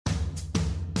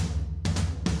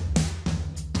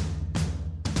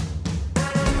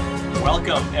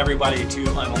Welcome, everybody,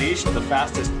 to Unleash, the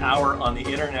fastest hour on the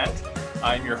internet.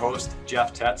 I'm your host,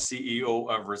 Jeff Tett, CEO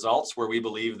of Results, where we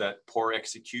believe that poor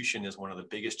execution is one of the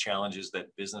biggest challenges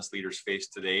that business leaders face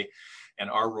today. And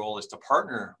our role is to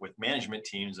partner with management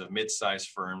teams of mid-sized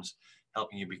firms,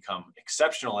 helping you become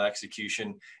exceptional at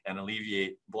execution and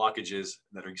alleviate blockages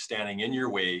that are standing in your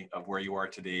way of where you are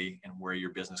today and where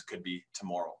your business could be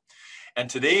tomorrow. And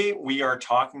today we are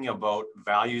talking about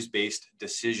values-based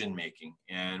decision-making,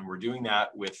 and we're doing that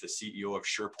with the CEO of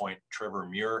SurePoint, Trevor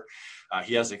Muir.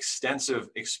 He has extensive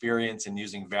experience in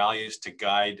using values to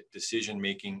guide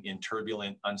decision-making in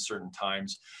turbulent, uncertain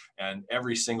times, and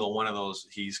every single one of those,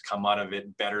 he's come out of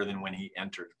it better than when he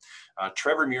entered.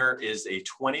 Trevor Muir is a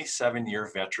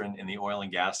 27-year veteran in the oil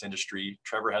and gas industry.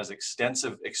 Trevor has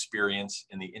extensive experience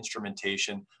in the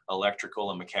instrumentation, electrical,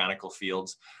 and mechanical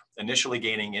fields. Initially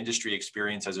gaining industry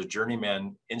experience as a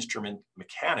journeyman instrument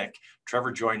mechanic,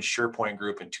 Trevor joined SurePoint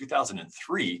Group in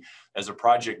 2003 as a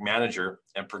project manager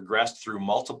and progressed through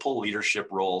multiple leadership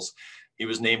roles. He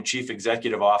was named Chief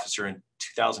Executive Officer in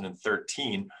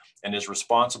 2013 and is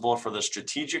responsible for the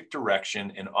strategic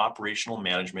direction and operational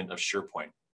management of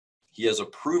SurePoint. He has a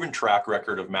proven track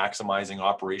record of maximizing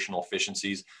operational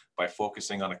efficiencies by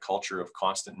focusing on a culture of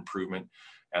constant improvement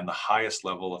and the highest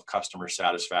level of customer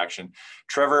satisfaction.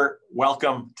 Trevor,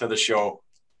 welcome to the show.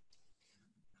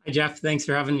 Hi, Jeff. Thanks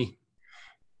for having me.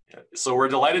 So we're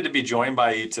delighted to be joined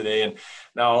by you today. And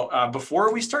now,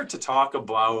 before we start to talk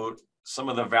about some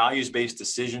of the values-based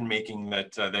decision-making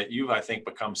that you've, I think,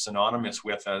 become synonymous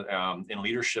with in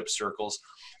leadership circles,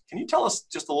 can you tell us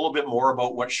just a little bit more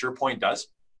about what SurePoint does?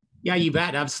 Yeah, you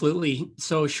bet. Absolutely.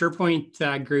 So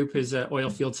SurePoint Group is an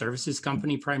oil field services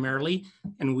company primarily,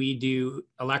 and we do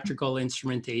electrical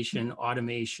instrumentation,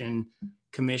 automation,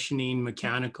 commissioning,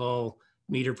 mechanical,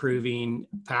 meter proving,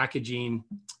 packaging,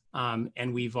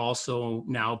 and we've also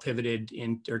now pivoted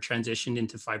or transitioned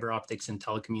into fiber optics and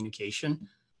telecommunication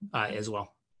as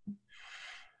well.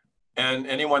 And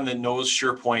anyone that knows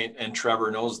SurePoint and Trevor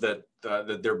knows that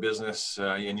their business,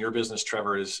 in your business,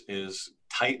 Trevor, is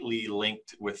tightly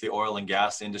linked with the oil and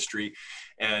gas industry.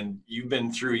 And you've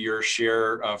been through your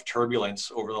share of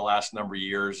turbulence over the last number of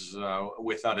years,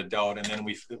 without a doubt. And then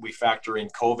we factor in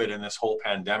COVID and this whole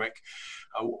pandemic.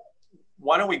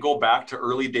 Why don't we go back to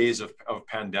early days of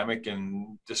pandemic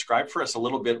and describe for us a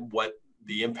little bit what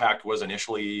the impact was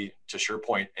initially to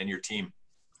SurePoint and your team?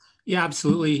 Yeah,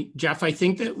 absolutely, Jeff. I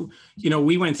think that,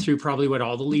 we went through probably what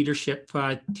all the leadership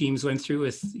teams went through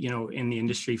with, in the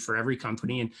industry for every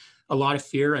company, and a lot of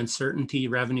fear, uncertainty.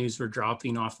 Revenues were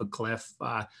dropping off a cliff.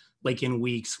 Like in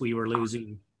weeks, we were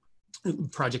losing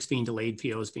projects being delayed,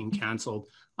 POs being canceled.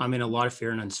 And a lot of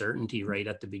fear and uncertainty right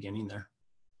at the beginning there.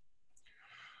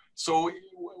 So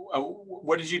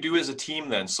what did you do as a team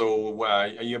then? So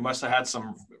you must have had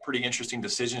some pretty interesting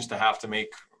decisions to have to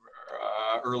make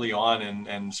early on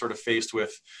and sort of faced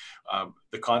with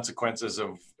the consequences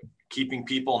of keeping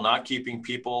people, not keeping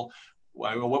people.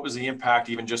 What was the impact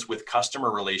even just with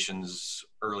customer relations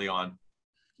early on?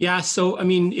 Yeah, so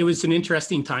it was an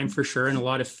interesting time for sure, and a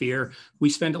lot of fear. We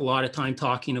spent a lot of time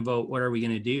talking about what are we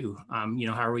going to do? How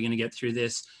are we going to get through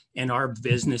this? And our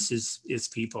business is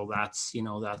people. That's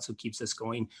what keeps us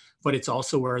going. But it's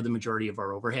also where the majority of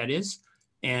our overhead is.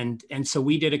 And so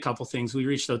we did a couple things. We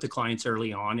reached out to clients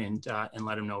early on and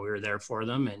let them know we were there for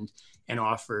them and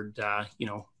offered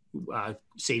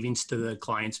savings to the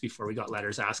clients before we got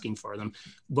letters asking for them.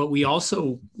 But we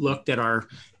also looked at our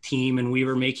team, and we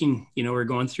were we're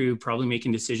going through probably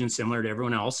making decisions similar to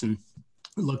everyone else and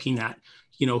looking at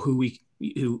who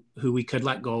we could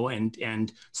let go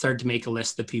and started to make a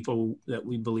list of people that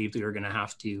we believed we were going to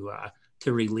have to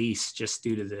release just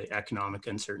due to the economic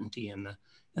uncertainty and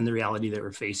the reality that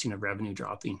we're facing of revenue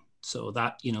dropping. So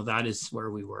that is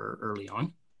where we were early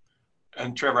on.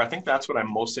 And Trevor, I think that's what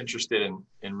I'm most interested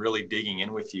in really digging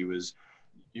in with you is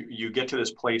you get to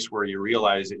this place where you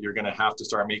realize that you're going to have to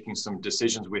start making some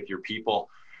decisions with your people.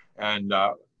 And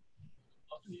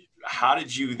how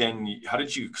did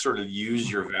you sort of use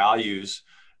your values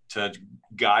to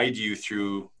guide you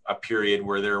through a period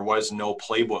where there was no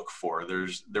playbook for?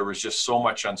 There was just so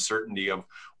much uncertainty of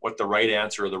what the right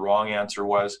answer or the wrong answer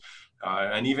was.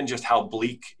 And even just how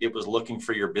bleak it was looking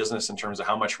for your business in terms of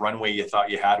how much runway you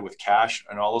thought you had with cash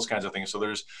and all those kinds of things. So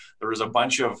there was a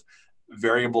bunch of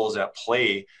variables at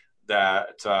play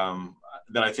that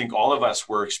I think all of us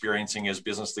were experiencing as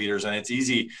business leaders. And it's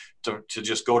easy to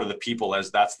just go to the people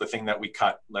as that's the thing that we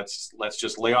cut. Let's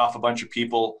just lay off a bunch of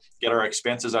people, get our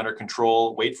expenses under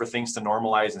control, wait for things to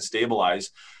normalize and stabilize,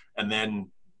 and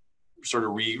then sort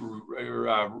of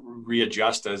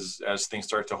readjust as things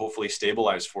start to hopefully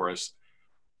stabilize for us.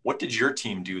 What did your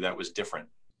team do that was different?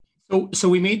 So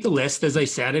we made the list, as I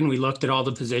said, and we looked at all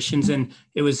the positions, and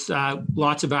it was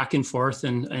lots of back and forth,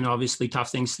 and obviously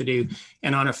tough things to do.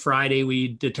 And on a Friday, we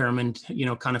determined,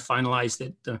 kind of finalized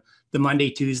that the Monday,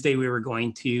 Tuesday, we were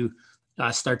going to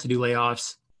start to do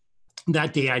layoffs.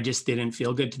 That day, I just didn't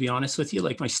feel good, to be honest with you.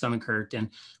 Like, my stomach hurt, and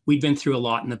we'd been through a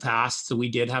lot in the past, so we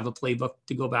did have a playbook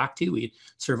to go back to. We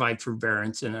survived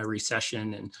forbearance and a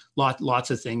recession, and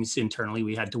lots of things internally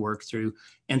we had to work through,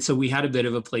 and so we had a bit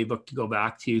of a playbook to go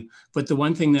back to. But the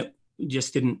one thing that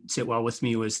just didn't sit well with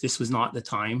me was this was not the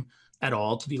time at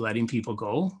all to be letting people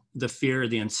go. The fear,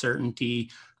 the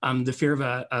uncertainty, the fear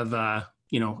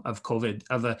of COVID,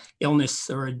 of a illness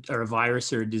or a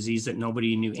virus or a disease that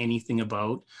nobody knew anything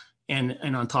about. And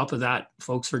on top of that,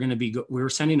 folks were going to we were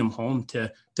sending them home to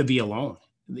be alone.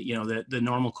 The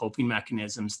normal coping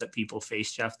mechanisms that people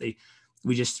face, Jeff,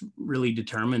 we just really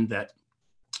determined that,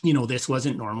 this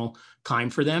wasn't normal time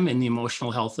for them, and the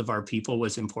emotional health of our people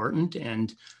was important.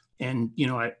 And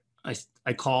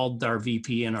I called our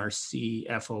VP and our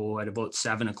CFO at about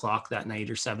 7:00 that night,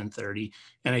 or 7:30.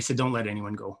 And I said, don't let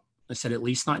anyone go. I said, at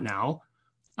least not now.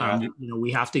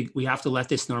 We have to let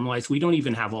this normalize. We don't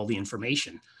even have all the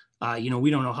information. We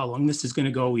don't know how long this is going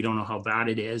to go. We don't know how bad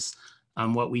it is.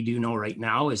 What we do know right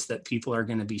now is that people are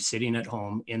going to be sitting at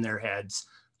home in their heads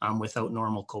without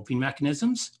normal coping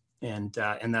mechanisms. And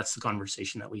that's the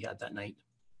conversation that we had that night.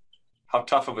 How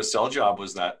tough of a sell job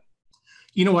was that?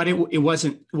 You know what? It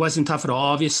wasn't tough at all.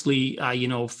 Obviously,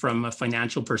 from a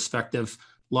financial perspective,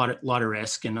 lot of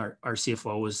risk, and our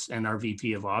CFO and our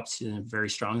VP of Ops very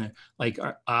strong. Like,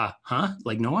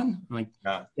 like no one? I'm like,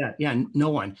 yeah, no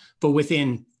one. But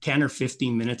within 10 or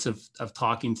 15 minutes of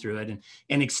talking through it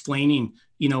and explaining,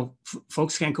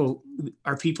 folks can't go.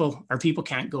 Our people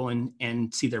can't go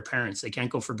and see their parents. They can't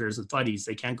go for beers with buddies.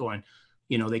 They can't go on.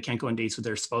 They can't go on dates with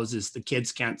their spouses. The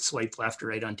kids can't swipe left or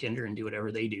right on Tinder and do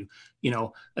whatever they do.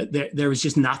 There was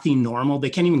just nothing normal. They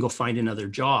can't even go find another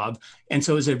job. And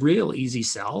so it was a real easy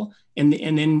sell. And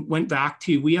then went back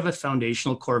to, we have a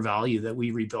foundational core value that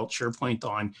we rebuilt SharePoint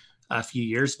on a few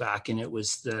years back. And it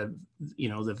was the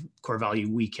core value,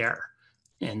 we care.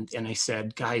 And I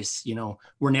said, guys,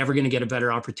 we're never going to get a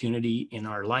better opportunity in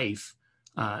our life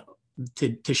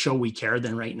to show we care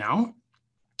than right now.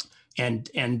 And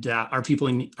our people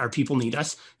need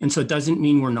us. And so it doesn't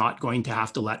mean we're not going to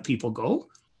have to let people go.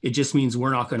 It just means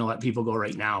we're not going to let people go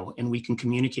right now. And we can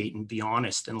communicate and be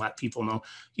honest and let people know,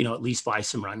 at least buy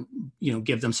some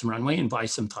give them some runway and buy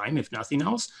some time, if nothing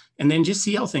else, and then just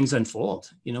see how things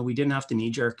unfold. We didn't have to knee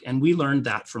jerk. And we learned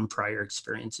that from prior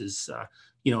experiences,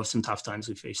 some tough times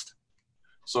we faced.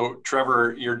 So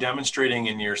Trevor, you're demonstrating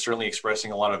and you're certainly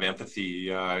expressing a lot of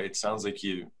empathy. It sounds like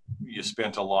you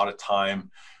spent a lot of time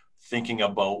thinking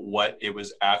about what it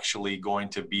was actually going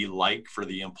to be like for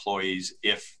the employees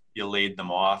if you laid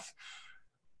them off.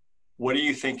 What do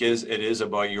you think it is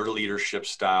about your leadership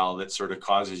style that sort of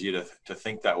causes you to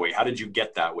think that way? How did you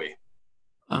get that way?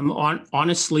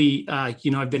 Honestly,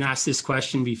 I've been asked this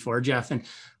question before, Jeff, and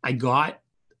I got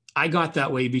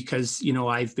that way because,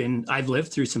 I've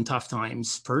lived through some tough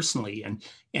times personally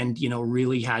and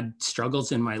really had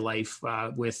struggles in my life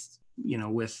with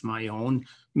my own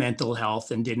mental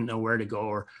health, and didn't know where to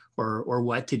go or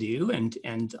what to do.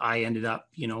 And I ended up,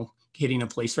 hitting a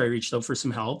place where I reached out for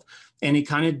some help. And it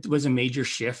kind of was a major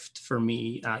shift for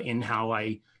me in how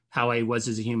I was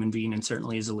as a human being, and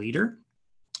certainly as a leader.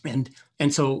 And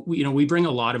so, we bring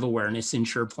a lot of awareness in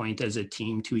SharePoint as a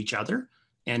team to each other.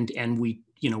 And we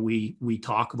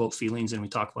talk about feelings and we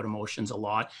talk about emotions a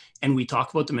lot. And we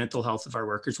talk about the mental health of our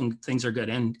workers when things are good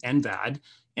and bad.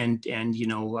 And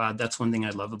that's one thing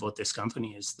I love about this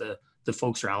company is the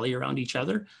folks rally around each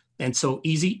other. And so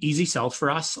easy sell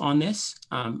for us on this,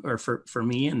 or for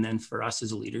me, and then for us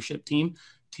as a leadership team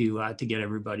to get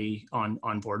everybody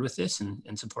on board with this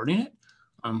and supporting it.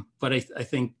 But I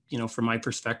think, from my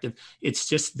perspective, it's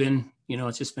just been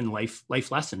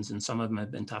life lessons, and some of them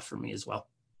have been tough for me as well.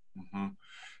 Mm-hmm.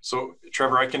 So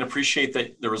Trevor, I can appreciate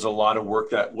that there was a lot of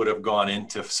work that would have gone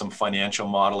into some financial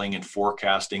modeling and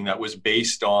forecasting that was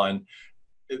based on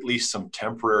at least some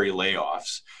temporary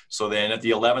layoffs. So then at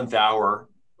the 11th hour,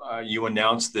 you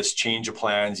announce this change of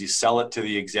plans, you sell it to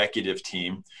the executive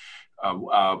team.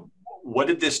 What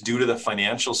did this do to the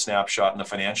financial snapshot and the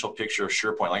financial picture of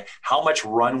SharePoint? Like how much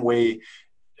runway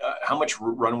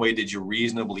did you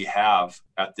reasonably have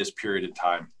at this period of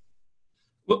time?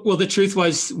 Well, the truth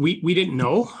was we didn't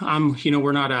know.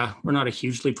 We're not a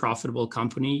hugely profitable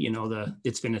company.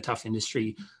 It's been a tough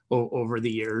industry over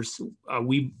the years.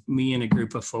 Me and a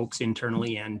group of folks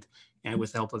internally and and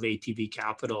with the help of ATB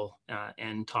Capital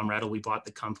and Tom Rettle, we bought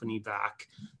the company back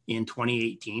in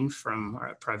 2018 from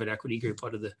a private equity group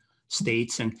out of the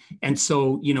States. And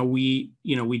so, we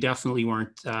definitely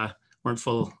weren't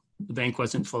full, the bank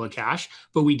wasn't full of cash,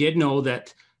 but we did know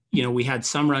that, we had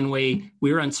some runway.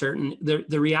 We were uncertain.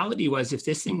 The reality was, if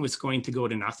this thing was going to go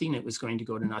to nothing, it was going to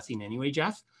go to nothing anyway,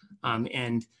 Jeff.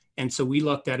 And so we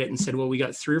looked at it and said, well, we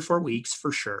got 3 or 4 weeks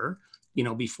for sure,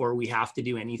 before we have to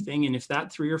do anything. And if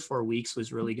that 3 or 4 weeks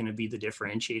was really going to be the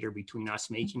differentiator between us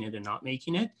making it and not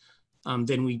making it,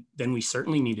 then we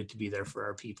certainly needed to be there for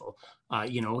our people.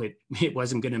 It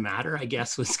wasn't going to matter, I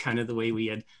guess, was kind of the way we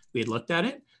had looked at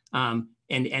it.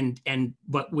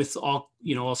 But with all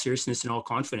seriousness and all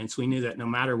confidence, we knew that no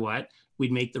matter what,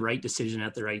 we'd make the right decision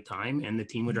at the right time, and the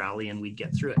team would rally and we'd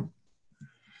get through it.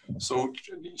 So,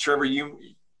 Trevor, you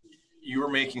were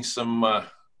making some,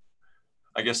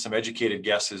 some educated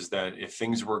guesses that if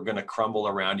things were going to crumble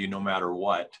around you, no matter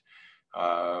what,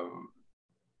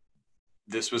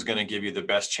 this was going to give you the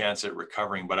best chance at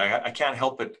recovering. But I can't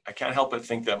help but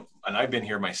think that, and I've been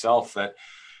here myself, that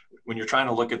when you're trying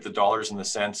to look at the dollars and the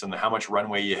cents and how much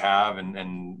runway you have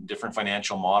and different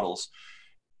financial models,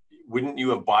 wouldn't you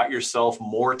have bought yourself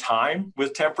more time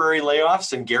with temporary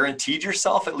layoffs and guaranteed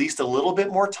yourself at least a little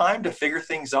bit more time to figure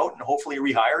things out and hopefully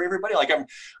rehire everybody? Like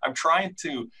I'm trying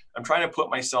to put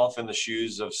myself in the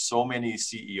shoes of so many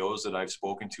CEOs that I've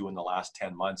spoken to in the last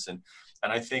 10 months. And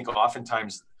I think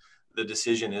oftentimes the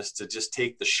decision is to just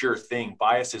take the sure thing,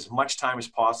 buy us as much time as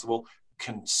possible,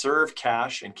 conserve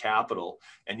cash and capital.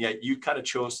 And yet you kind of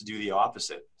chose to do the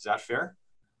opposite. Is that fair?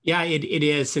 Yeah, it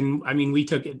is. And I mean, we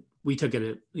took it, we took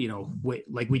it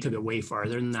way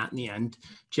farther than that in the end,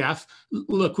 Jeff.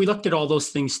 Look, we looked at all those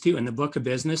things too. In the book of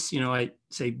business, I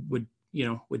say would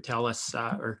tell us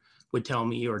or would tell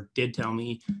me or did tell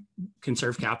me,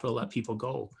 conserve capital, let people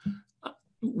go.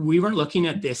 We weren't looking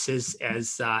at this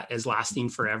as lasting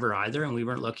forever either, and we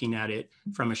weren't looking at it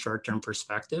from a short-term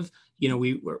perspective.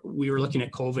 We were looking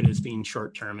at COVID as being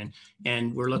short-term,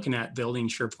 and we're looking at building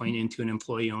SurePoint into an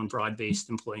employee-owned, broad-based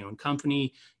employee-owned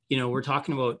company. We're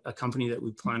talking about a company that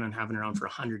we plan on having around for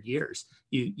 100 years.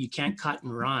 You can't cut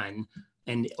and run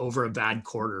and over a bad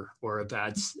quarter or a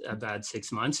bad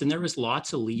 6 months. And there was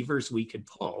lots of levers we could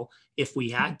pull if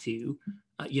we had to,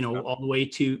 all the way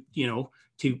to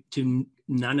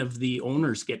none of the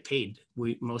owners get paid.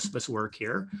 Most of us work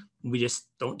here. We just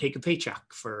don't take a paycheck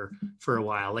for a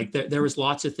while. Like there was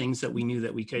lots of things that we knew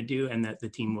that we could do and that the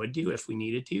team would do if we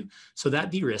needed to. So that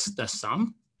de-risked us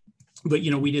some. But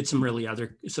we did some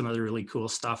other really cool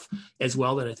stuff as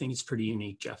well that I think is pretty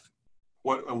unique, Jeff.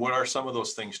 What are some of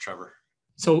those things, Trevor?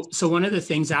 So one of the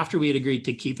things after we had agreed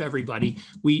to keep everybody,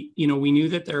 we knew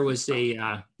that there was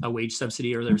a wage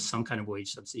subsidy, or there was some kind of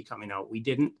wage subsidy coming out. We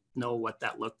didn't know what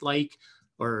that looked like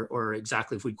or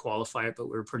exactly if we'd qualify it, but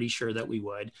we were pretty sure that we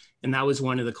would. And that was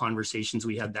one of the conversations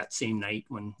we had that same night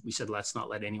when we said, let's not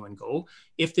let anyone go.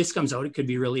 If this comes out, it could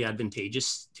be really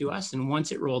advantageous to us. And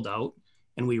once it rolled out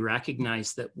and we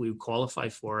recognized that we would qualify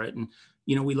for it, and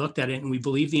we looked at it and we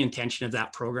believed the intention of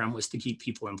that program was to keep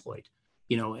people employed.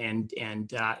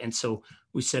 And so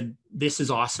we said, this is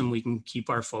awesome. We can keep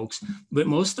our folks, but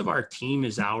most of our team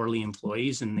is hourly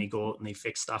employees, and they go out and they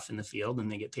fix stuff in the field and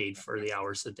they get paid for the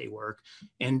hours that they work.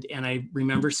 And I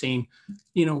remember saying,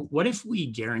 what if we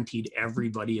guaranteed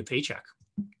everybody a paycheck?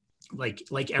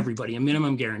 Like everybody, a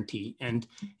minimum guarantee. And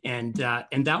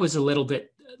that was a little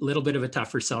bit of a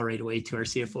tougher sell right away to our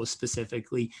CFO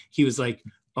specifically. He was like,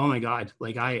 oh my God,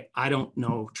 like I don't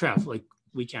know, Trev, like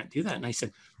we can't do that. And I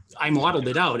said, I modeled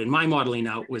it out, and my modeling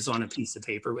out was on a piece of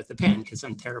paper with a pen because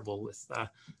I'm terrible with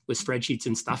spreadsheets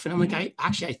and stuff. And I'm like, I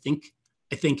think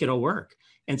it'll work.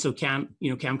 And so Cam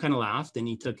kind of laughed, and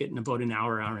he took it in about an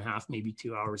hour and a half, maybe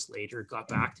 2 hours later, got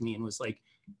back to me and was like,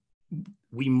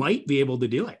 we might be able to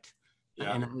do it.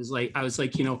 Yeah. And I was like,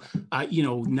 now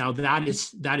that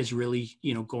is really,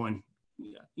 going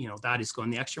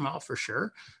the extra mile for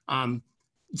sure.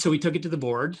 So we took it to the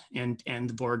board, and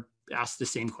the board asked the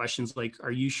same questions, like,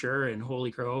 are you sure? And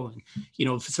holy crow,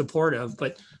 and, supportive.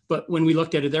 But when we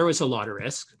looked at it, there was a lot of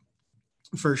risk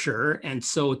for sure. And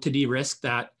so to de-risk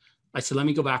that, I said, let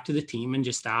me go back to the team and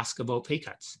just ask about pay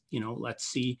cuts. Let's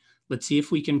see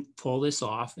if we can pull this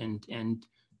off and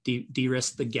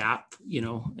de-risk the gap,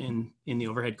 in the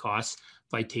overhead costs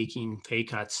by taking pay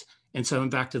cuts. And so I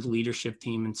went back to the leadership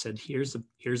team and said, here's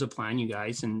a plan, you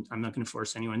guys, and I'm not going to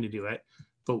force anyone to do it,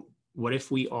 but what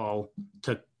if we all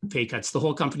took pay cuts? The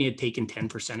whole company had taken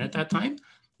 10% at that time.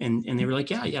 And they were like,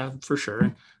 yeah, for sure.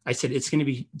 And I said, it's going to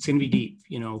be deep,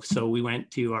 So we went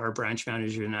to our branch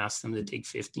manager and asked them to take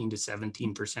 15 to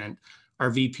 17%.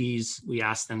 our VPs, we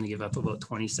asked them to give up about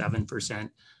 27%,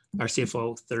 our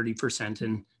CFO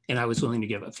 30%, and I was willing to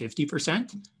give up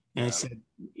 50%. And I said,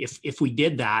 if we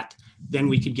did that, then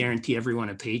we could guarantee everyone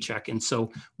a paycheck. And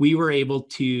so we were able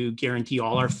to guarantee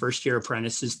all our first year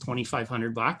apprentices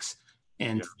 $2,500,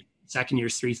 and second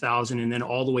year's $3,000, and then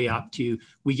all the way up to,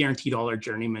 we guaranteed all our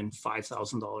journeymen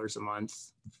 $5,000 a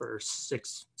month for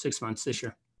six months this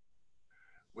year.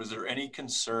 Was there any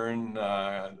concern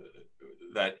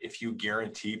that if you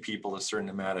guarantee people a certain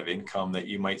amount of income, that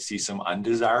you might see some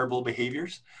undesirable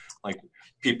behaviors? Like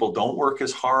people don't work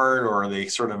as hard, or they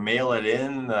sort of mail it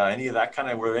in, any of that kind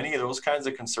of, were any of those kinds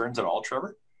of concerns at all,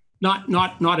 Trevor?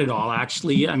 Not at all,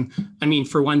 actually. I mean,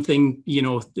 for one thing,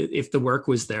 if the work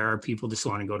was there, people just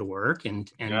want to go to work,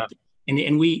 and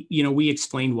we, we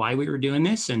explained why we were doing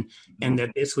this, and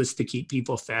that this was to keep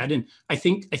people fed. And I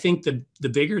think the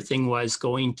bigger thing was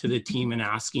going to the team and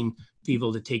asking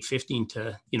people to take 15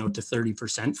 to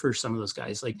 30% for some of those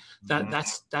guys. Like that,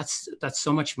 that's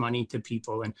so much money to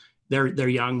people, and they're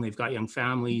young, they've got young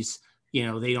families,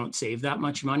 they don't save that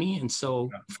much money. And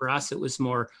so for us, it was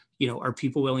more, are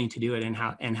people willing to do it,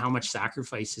 and how much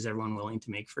sacrifice is everyone willing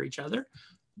to make for each other?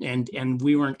 And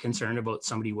we weren't concerned about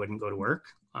somebody wouldn't go to work.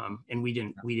 And we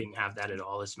didn't have that at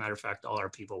all. As a matter of fact, all our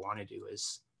people want to do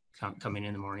is come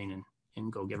in the morning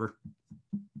and go give her.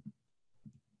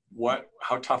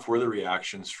 How tough were the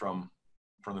reactions from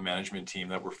the management team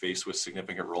that were faced with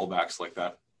significant rollbacks like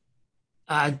that?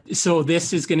 So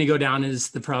this is going to go down as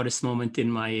the proudest moment in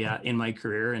my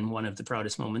career, and one of the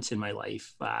proudest moments in my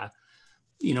life. That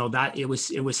it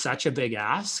was such a big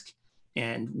ask,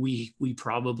 and we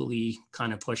probably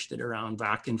kind of pushed it around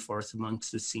back and forth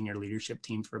amongst the senior leadership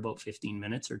team for about 15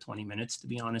 minutes or 20 minutes, to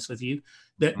be honest with you.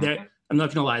 That I'm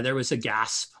not going to lie, there was a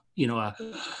gasp,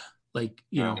 that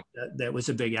was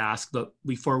a big ask. But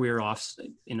before we were off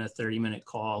in a 30-minute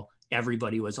call,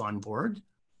 everybody was on board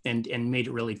and made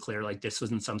it really clear, like this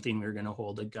wasn't something we were going to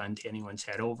hold a gun to anyone's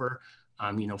head over.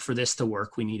 For this to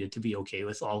work, we needed to be okay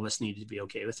with, all of us needed to be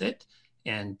okay with it.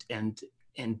 And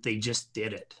they just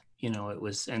did it. It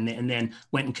was, and then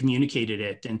went and communicated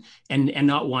it. And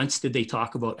not once did they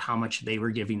talk about how much they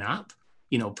were giving up,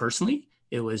 personally.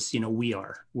 It was,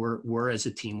 we're as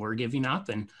a team, we're giving up.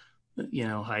 And,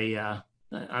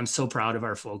 I'm so proud of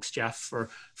our folks, Jeff,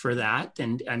 for that.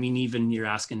 And I mean, even you're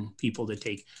asking people to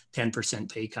take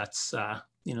 10% pay cuts,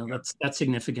 that's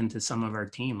significant to some of our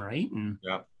team. Right. And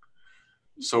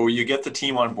so you get the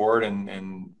team on board,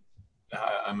 and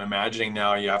I'm imagining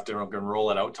now you have to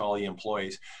roll it out to all the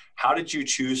employees. How did you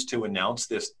choose to announce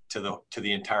this to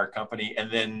the entire company? And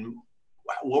then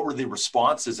what were the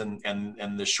responses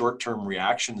and the short-term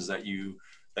reactions that you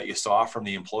saw from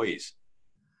the employees?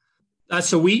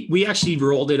 So we actually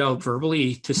rolled it out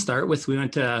verbally to start with. We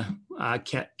went to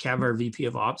Kev, our VP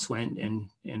of Ops, went and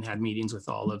had meetings with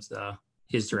all of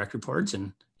his direct reports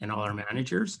and all our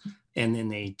managers, and then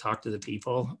they talked to the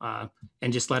people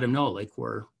and just let them know, like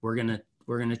we're gonna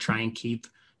try and keep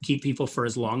people for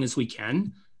as long as we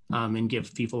can, and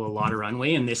give people a lot of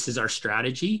runway. And this is our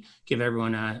strategy: give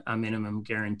everyone a minimum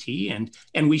guarantee.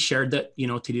 And we shared that,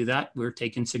 to do that, we're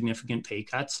taking significant pay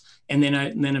cuts. And then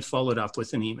I followed up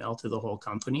with an email to the whole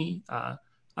company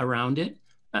around it.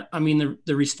 I mean,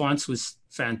 the response was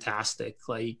fantastic.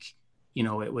 Like,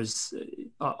 it was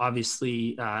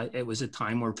obviously it was a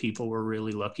time where people were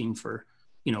really looking for,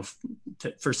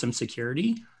 for some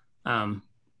security.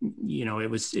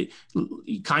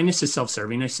 Kindness is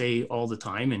self-serving, I say all the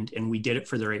time, and we did it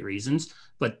for the right reasons.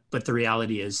 But the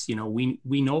reality is,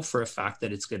 we know for a fact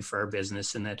that it's good for our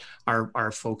business, and that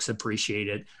our folks appreciate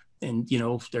it. And,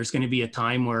 there's going to be a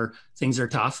time where things are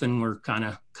tough and we're kind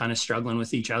of struggling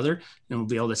with each other, and we'll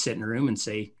be able to sit in a room and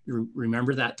say,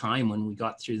 remember that time when we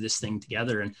got through this thing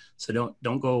together. And so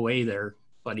don't go away there,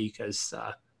 buddy, because,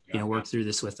 work through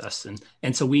this with us.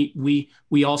 And so we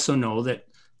also know that,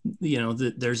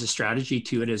 there's a strategy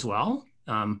to it as well.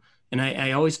 And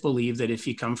I always believe that if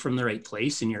you come from the right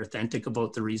place and you're authentic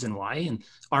about the reason why, and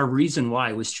our reason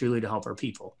why was truly to help our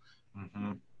people,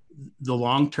 the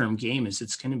long-term game is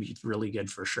it's going to be really good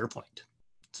for SharePoint.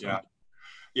 So.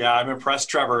 Yeah. I'm impressed,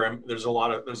 Trevor. There's a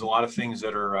lot of things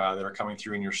that are coming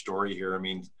through in your story here. I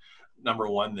mean, number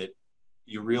one, that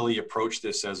you really approach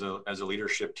this as a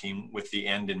leadership team with the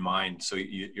end in mind. So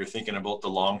you're thinking about the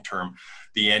long term,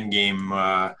 the end game.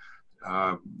 That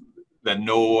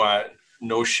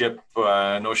no ship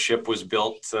was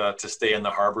built to stay in the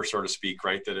harbor, so to speak.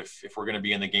 Right. That if we're going to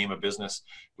be in the game of business,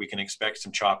 we can expect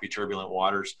some choppy, turbulent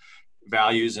waters.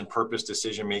 Values and purpose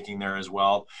decision making there as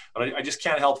well. But I just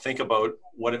can't help think about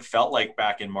what it felt like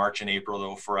back in March and April,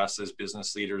 though, for us as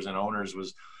business leaders and owners.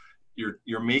 Was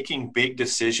you're making big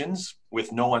decisions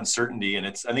with no uncertainty, and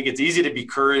I think it's easy to be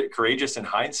courageous in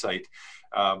hindsight,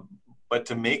 but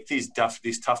to make these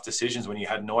tough decisions when you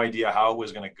had no idea how it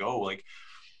was going to go, like,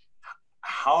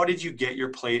 how did you get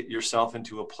yourself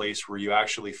into a place where you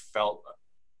actually felt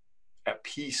at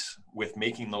peace with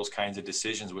making those kinds of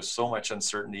decisions with so much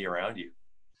uncertainty around you?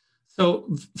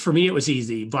 So for me, it was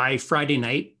easy. By Friday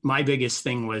night, my biggest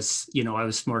thing was, I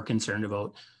was more concerned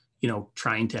about,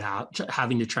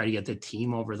 having to try to get the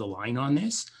team over the line on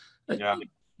this. Yeah.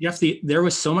 There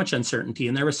was so much uncertainty,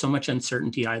 and there was so much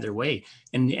uncertainty either way.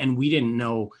 And we didn't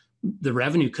know, the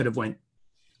revenue could have went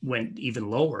even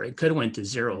lower. It could have went to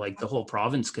zero. Like the whole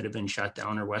province could have been shut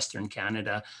down, or Western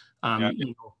Canada.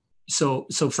 So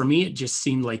for me, it just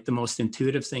seemed like the most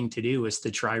intuitive thing to do was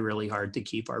to try really hard to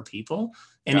keep our people.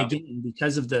 And again,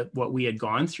 because of what we had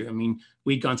gone through, I mean,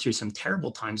 we'd gone through some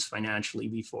terrible times financially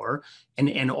before.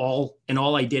 And all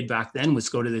I did back then was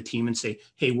go to the team and say,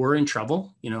 hey, we're in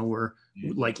trouble. We're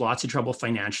like lots of trouble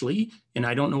financially, and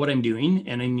I don't know what I'm doing,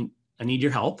 and I need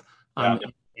your help.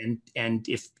 And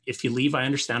if you leave, I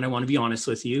understand. I want to be honest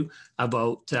with you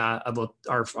about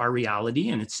our reality,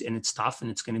 and it's tough, and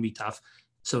it's going to be tough.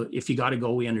 So if you got to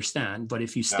go, we understand. But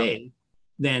if you stay,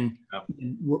 then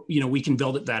we can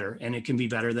build it better, and it can be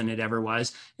better than it ever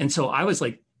was. And so I was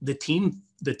like, the team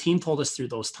pulled us through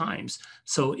those times.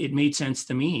 So it made sense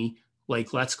to me,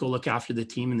 like, let's go look after the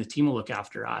team, and the team will look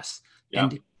after us. Yeah.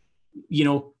 And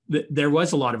there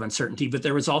was a lot of uncertainty, but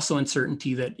there was also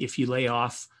uncertainty that if you lay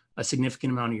off a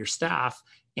significant amount of your staff,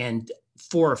 and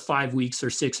 4 or 5 weeks or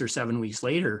 6 or 7 weeks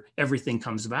later, everything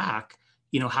comes back,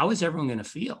 how is everyone going to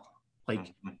feel?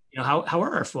 Like, how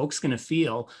are our folks going to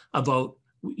feel about,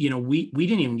 we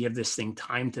didn't even give this thing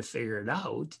time to figure it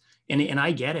out. And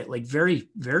I get it, like, very,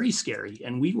 very scary.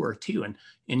 And we were too. And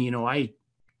I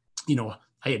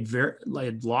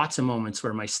had lots of moments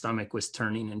where my stomach was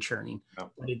turning and churning,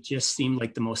 but it just seemed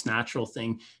like the most natural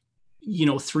thing.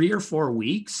 3 or 4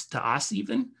 weeks to us,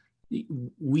 even,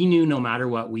 we knew no matter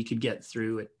what, we could get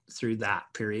through that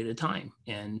period of time.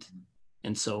 And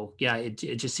so, yeah, it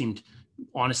just seemed,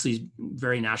 honestly,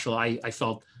 very natural. I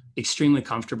felt extremely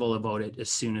comfortable about it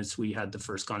as soon as we had the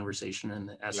first conversation, and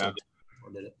the SO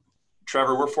did it.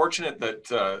 Trevor, we're fortunate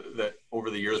that over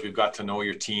the years we've got to know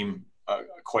your team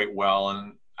quite well.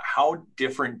 And how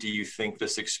different do you think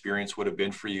this experience would have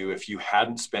been for you if you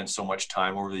hadn't spent so much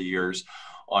time over the years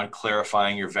on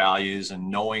clarifying your values and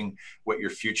knowing what your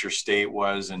future state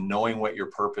was and knowing what your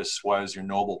purpose was, your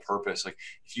noble purpose? Like,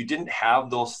 if you didn't have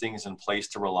those things in place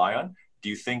to rely on, do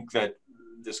you think that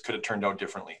this could have turned out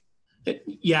differently?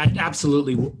 Yeah,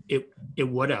 absolutely. It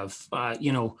would have.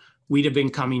 We'd have been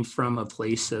coming from a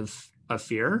place of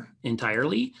fear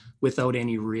entirely, without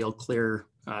any real clear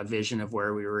vision of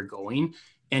where we were going.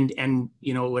 And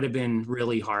it would have been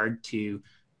really hard to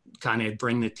kind of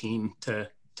bring the team to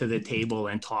the table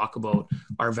and talk about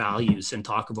our values and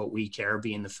talk about we care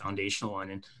being the foundational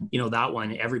one. And, that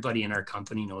one, everybody in our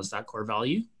company knows that core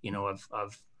value,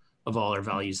 of all our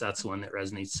values. That's the one that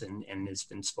resonates and has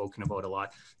been spoken about a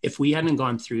lot. If we hadn't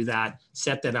gone through that,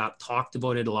 set that up, talked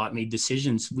about it a lot, made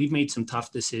decisions, we've made some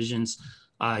tough decisions,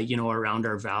 around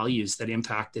our values that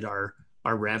impacted our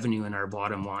revenue and our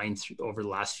bottom line over the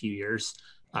last few years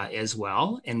as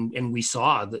well. And we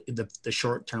saw the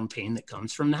short-term pain that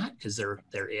comes from that, because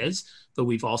there is, but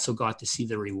we've also got to see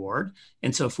the reward.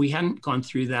 And so if we hadn't gone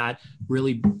through that,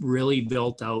 really, really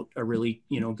built out a really,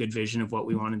 good vision of what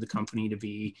we wanted the company to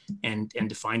be, and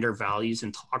defined our values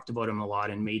and talked about them a lot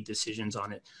and made decisions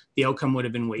on it, the outcome would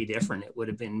have been way different. It would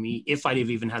have been me, if I'd have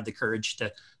even had the courage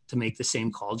to make the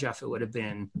same call, Jeff, it would have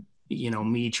been,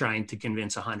 me trying to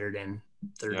convince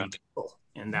 130 people,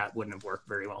 and that wouldn't have worked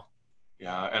very well.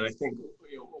 Yeah, and I think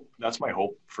that's my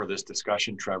hope for this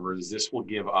discussion, Trevor, is this will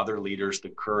give other leaders the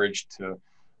courage to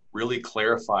really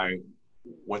clarify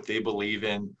what they believe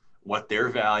in, what their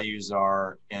values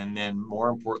are, and then more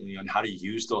importantly, on how to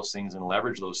use those things and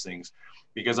leverage those things.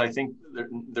 Because I think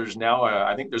there's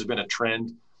been a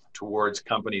trend towards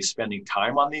companies spending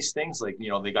time on these things. Like,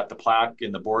 they got the plaque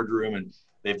in the boardroom and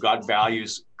they've got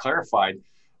values clarified,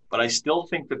 but I still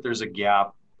think that there's a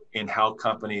gap in how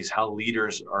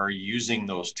leaders are using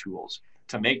those tools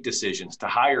to make decisions, to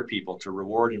hire people, to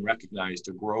reward and recognize,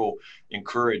 to grow,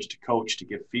 encourage, to coach, to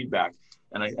give feedback.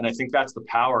 And I think that's the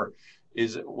power,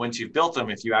 is once you've built them,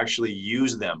 if you actually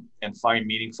use them and find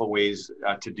meaningful ways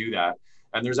to do that.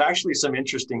 And there's actually some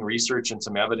interesting research and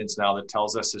some evidence now that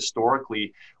tells us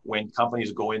historically, when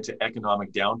companies go into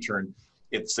economic downturn,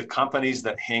 it's the companies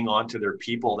that hang on to their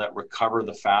people that recover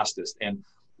the fastest. And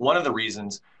one of the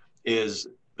reasons is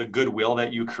the goodwill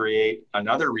that you create.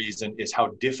 Another reason is how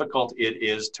difficult it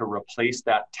is to replace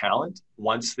that talent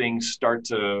once things start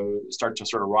to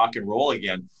sort of rock and roll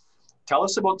again. Tell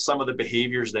us about some of the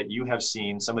behaviors that you have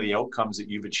seen, some of the outcomes that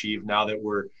you've achieved now that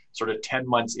we're sort of 10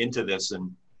 months into this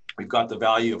and we've got the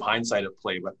value of hindsight at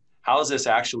play. But how has this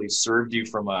actually served you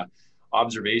from a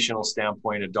observational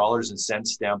standpoint, a dollars and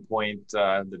cents standpoint,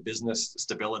 the business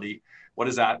stability? What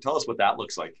is that? Tell us what that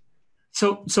looks like.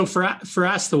 So for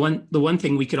us, the one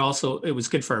thing we could also, it was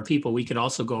good for our people. We could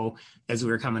also go, as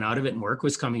we were coming out of it and work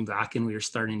was coming back, and we were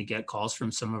starting to get calls from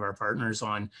some of our partners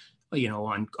on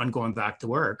going back to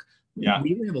work. Yeah.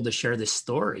 We were able to share this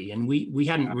story, and we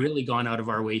hadn't really gone out of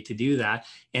our way to do that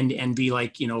and be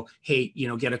like, hey,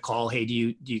 get a call. Hey, do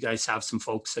you guys have some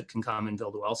folks that can come and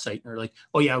build a well site? And they're like,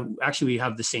 oh yeah, actually we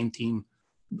have the same team.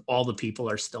 All the people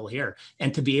are still here.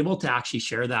 And to be able to actually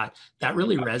share that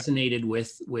really resonated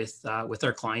with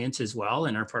our clients as well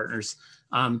and our partners.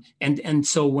 And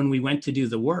so when we went to do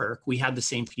the work, we had the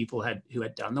same people who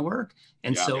had done the work.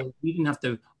 And so we didn't have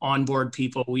to onboard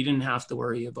people. We didn't have to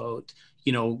worry about,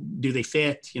 do they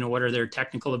fit? What are their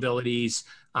technical abilities?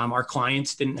 Our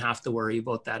clients didn't have to worry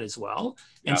about that as well.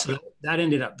 And so that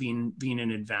ended up being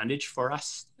an advantage for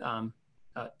us.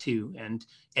 Too. And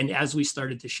as we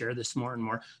started to share this more and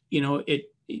more,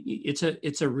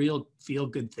 it's a real feel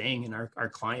good thing. And our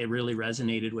client, it really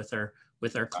resonated with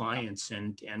our clients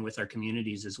and with our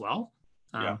communities as well.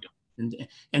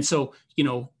 And so,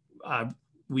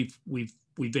 we've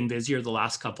been busier the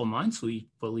last couple of months. We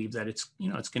believe that it's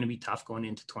going to be tough going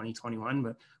into 2021,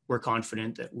 but we're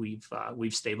confident that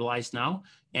we've stabilized now.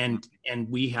 And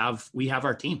we have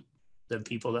our team, the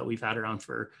people that we've had around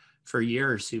for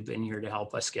years who've been here to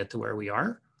help us get to where we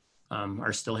are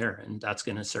still here, and that's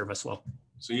going to serve us well.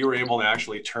 So you were able to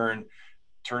actually turn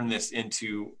this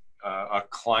into a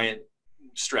client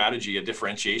strategy, a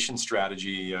differentiation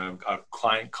strategy, a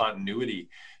client continuity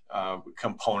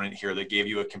component here that gave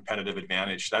you a competitive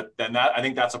advantage. That I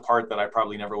think that's a part that I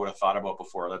probably never would have thought about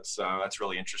before. That's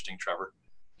really interesting, Trevor.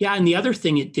 Yeah, and the other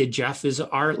thing it did, Jeff, is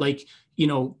our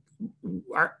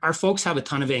folks have a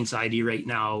ton of anxiety right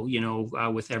now,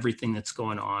 with everything that's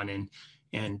going on, and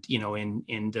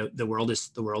the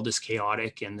world is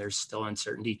chaotic and there's still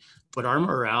uncertainty, but our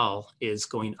morale is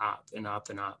going up and up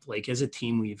and up. Like as a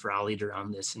team, we've rallied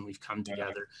around this and we've come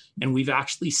together, and we've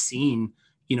actually seen,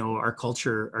 our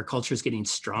culture is getting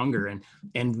stronger,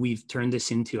 and we've turned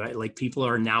this into like people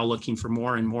are now looking for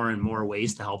more and more and more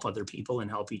ways to help other people and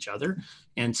help each other.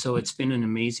 And so it's been an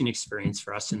amazing experience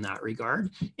for us in that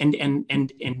regard. And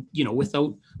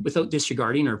without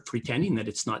disregarding or pretending that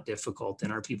it's not difficult,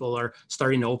 and our people are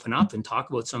starting to open up and talk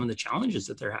about some of the challenges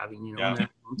that they're having, and they're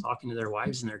talking to their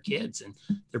wives and their kids and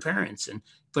their parents,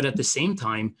 but at the same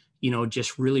time,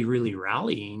 just really, really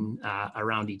rallying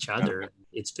around each other.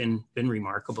 It's been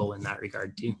remarkable in that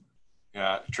regard too.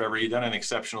 Yeah, Trevor, you've done an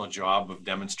exceptional job of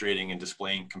demonstrating and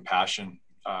displaying compassion,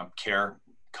 care,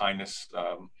 kindness,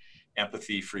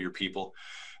 empathy for your people.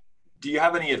 Do you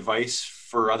have any advice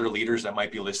for other leaders that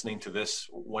might be listening to this,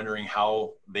 wondering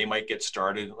how they might get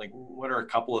started? Like, what are a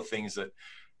couple of things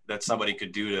that somebody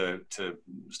could do to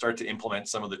start to implement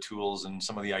some of the tools and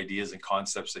some of the ideas and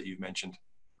concepts that you've mentioned?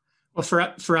 Well,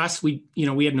 for us, we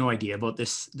had no idea about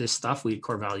this stuff. We had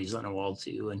core values on a wall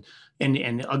too,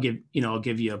 and I'll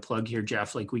give you a plug here,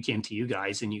 Jeff. Like we came to you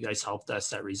guys, and you guys helped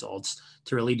us at Results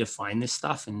to really define this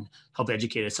stuff and help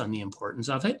educate us on the importance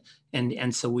of it.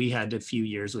 And so we had a few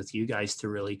years with you guys to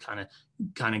really kind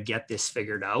of get this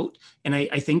figured out. And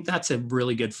I think that's a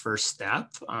really good first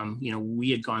step. We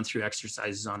had gone through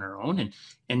exercises on our own,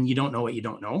 and you don't know what you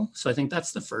don't know. So I think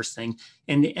that's the first thing.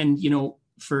 And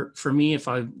for me, if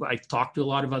I've talked to a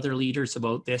lot of other leaders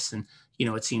about this, and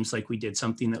it seems like we did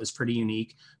something that was pretty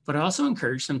unique, but I also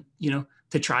encourage them,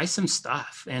 to try some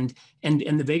stuff, and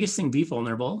the biggest thing, be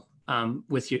vulnerable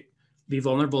be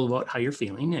vulnerable about how you're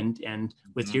feeling, and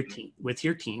with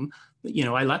your team.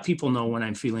 I let people know when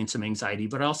I'm feeling some anxiety,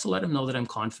 but I also let them know that I'm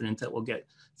confident that we'll get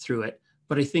through it.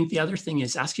 But I think the other thing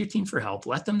is ask your team for help.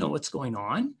 Let them know what's going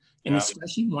on. And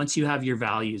especially once you have your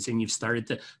values and you've started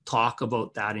to talk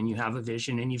about that, and you have a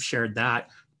vision and you've shared that,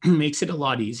 makes it a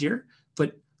lot easier.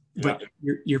 But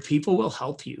your people will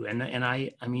help you. And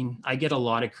I get a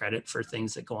lot of credit for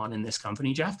things that go on in this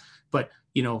company, Jeff. But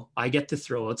I get to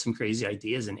throw out some crazy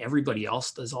ideas, and everybody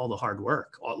else does all the hard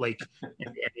work. Like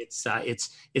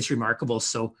it's remarkable.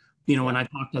 So when I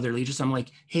talk to other leaders, I'm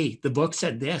like, hey, the book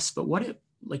said this, but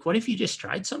what if you just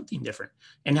tried something different,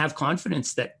 and have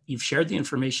confidence that you've shared the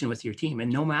information with your team,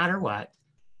 and no matter what,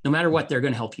 they're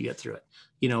going to help you get through it.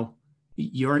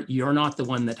 You're not the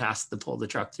one that has to pull the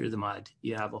truck through the mud.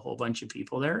 You have a whole bunch of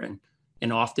people there,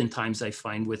 And oftentimes I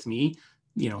find with me,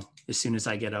 as soon as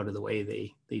I get out of the way,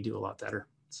 they do a lot better.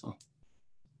 So.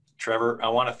 Trevor, I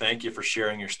want to thank you for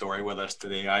sharing your story with us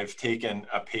today. I've taken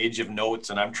a page of notes,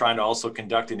 and I'm trying to also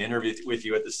conduct an interview with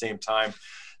you at the same time.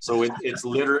 So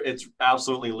it's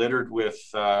absolutely littered with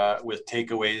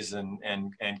takeaways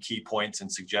and key points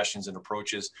and suggestions and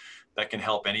approaches that can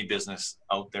help any business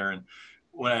out there. And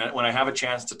when I have a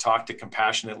chance to talk to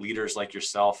compassionate leaders like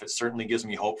yourself, it certainly gives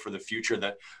me hope for the future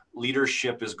that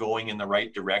leadership is going in the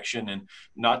right direction, and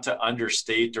not to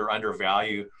understate or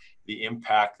undervalue the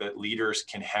impact that leaders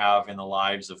can have in the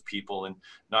lives of people, and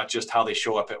not just how they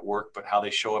show up at work, but how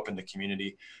they show up in the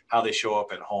community, how they show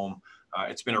up at home.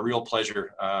 It's been a real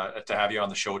pleasure to have you on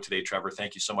the show today, Trevor.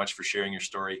 Thank you so much for sharing your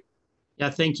story. Yeah,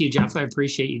 thank you, Jeff. I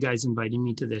appreciate you guys inviting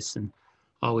me to this, and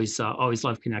always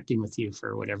love connecting with you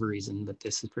for whatever reason, but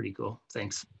this is pretty cool.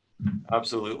 Thanks.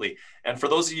 Absolutely. And for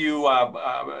those of you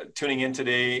tuning in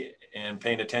today and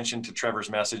paying attention to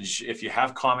Trevor's message, if you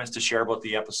have comments to share about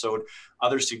the episode,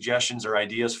 other suggestions or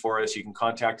ideas for us, you can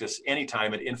contact us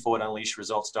anytime at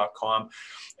info@unleashresults.com.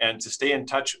 And to stay in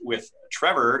touch with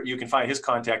Trevor, you can find his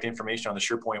contact information on the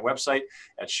SharePoint website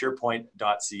at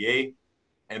sharepoint.ca.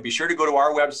 And be sure to go to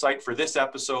our website for this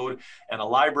episode and a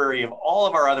library of all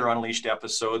of our other Unleashed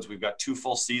episodes. We've got 2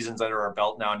 full seasons under our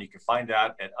belt now, and you can find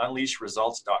that at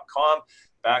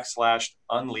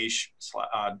unleashresults.com/unleash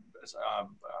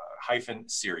hyphen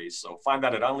series. So find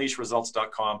that at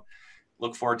unleashresults.com.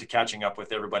 Look forward to catching up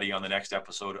with everybody on the next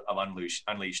episode of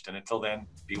Unleashed. And until then,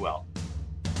 be well.